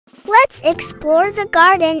Let's explore the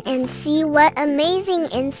garden and see what amazing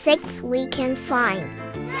insects we can find.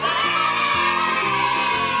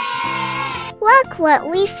 Look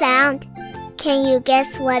what we found. Can you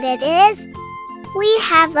guess what it is? We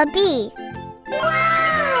have a bee.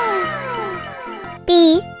 Wow!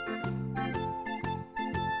 Bee.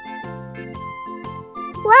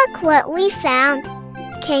 Look what we found.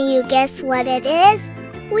 Can you guess what it is?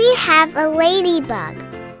 We have a ladybug.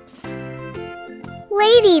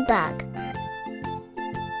 Ladybug.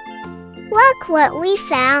 Look what we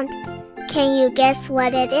found. Can you guess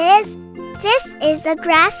what it is? This is a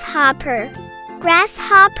grasshopper.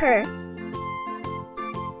 Grasshopper.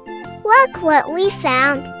 Look what we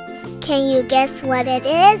found. Can you guess what it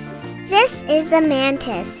is? This is a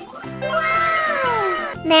mantis.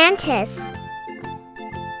 Wow! Mantis.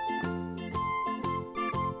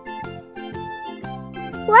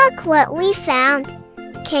 Look what we found.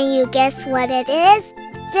 Can you guess what it is?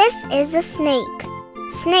 This is a snake.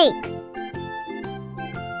 Snake.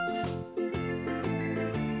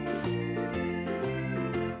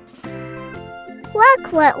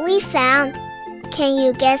 Look what we found. Can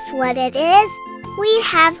you guess what it is? We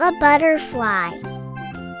have a butterfly.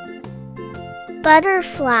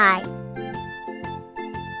 Butterfly.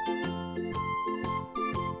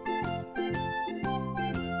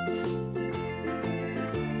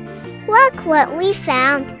 Look what we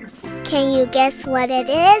found. Can you guess what it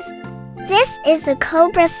is? This is a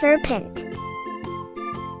cobra serpent.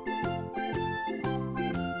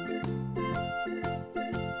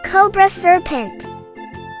 Cobra serpent.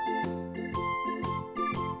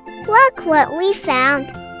 Look what we found.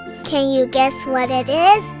 Can you guess what it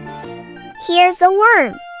is? Here's a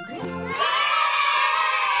worm.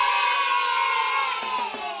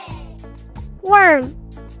 Worm.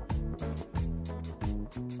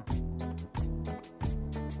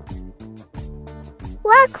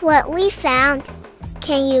 Look what we found.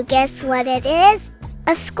 Can you guess what it is?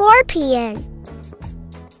 A scorpion.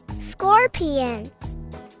 Scorpion.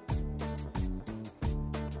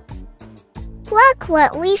 Look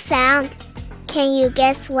what we found. Can you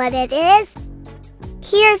guess what it is?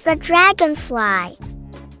 Here's a dragonfly.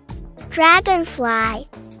 Dragonfly.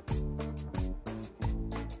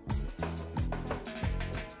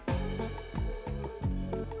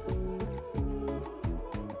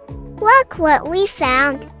 Look what we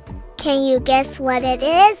found. Can you guess what it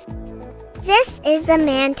is? This is a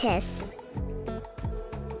mantis.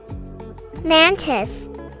 Mantis.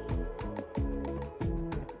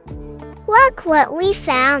 Look what we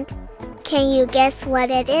found. Can you guess what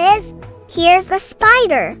it is? Here's a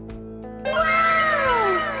spider.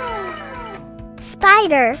 Wow!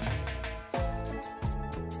 Spider.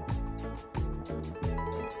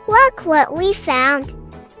 Look what we found.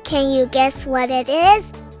 Can you guess what it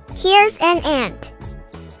is? Here's an ant.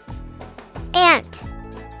 Ant.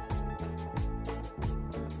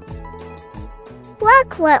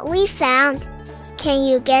 Look what we found. Can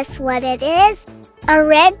you guess what it is? A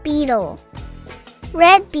red beetle.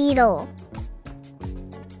 Red beetle.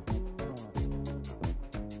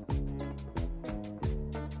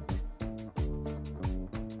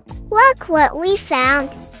 Look what we found.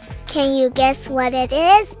 Can you guess what it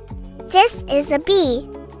is? This is a bee.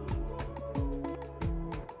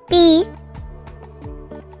 Bee.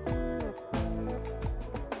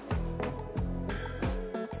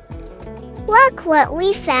 Look what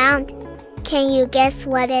we found. Can you guess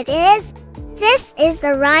what it is? This is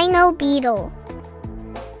a rhino beetle.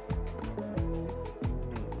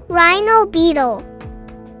 Rhino beetle.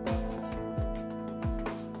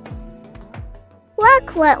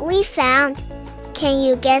 Look what we found. Can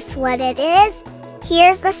you guess what it is?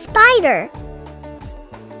 Here's a spider.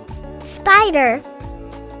 Spider.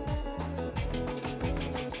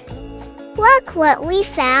 Look what we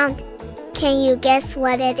found. Can you guess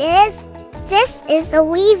what it is? This is a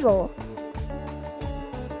weevil.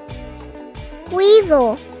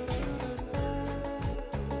 Weevil.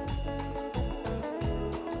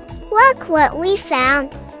 Look what we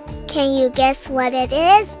found. Can you guess what it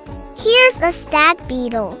is? Here's a stag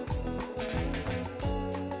beetle.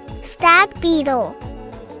 Stag beetle.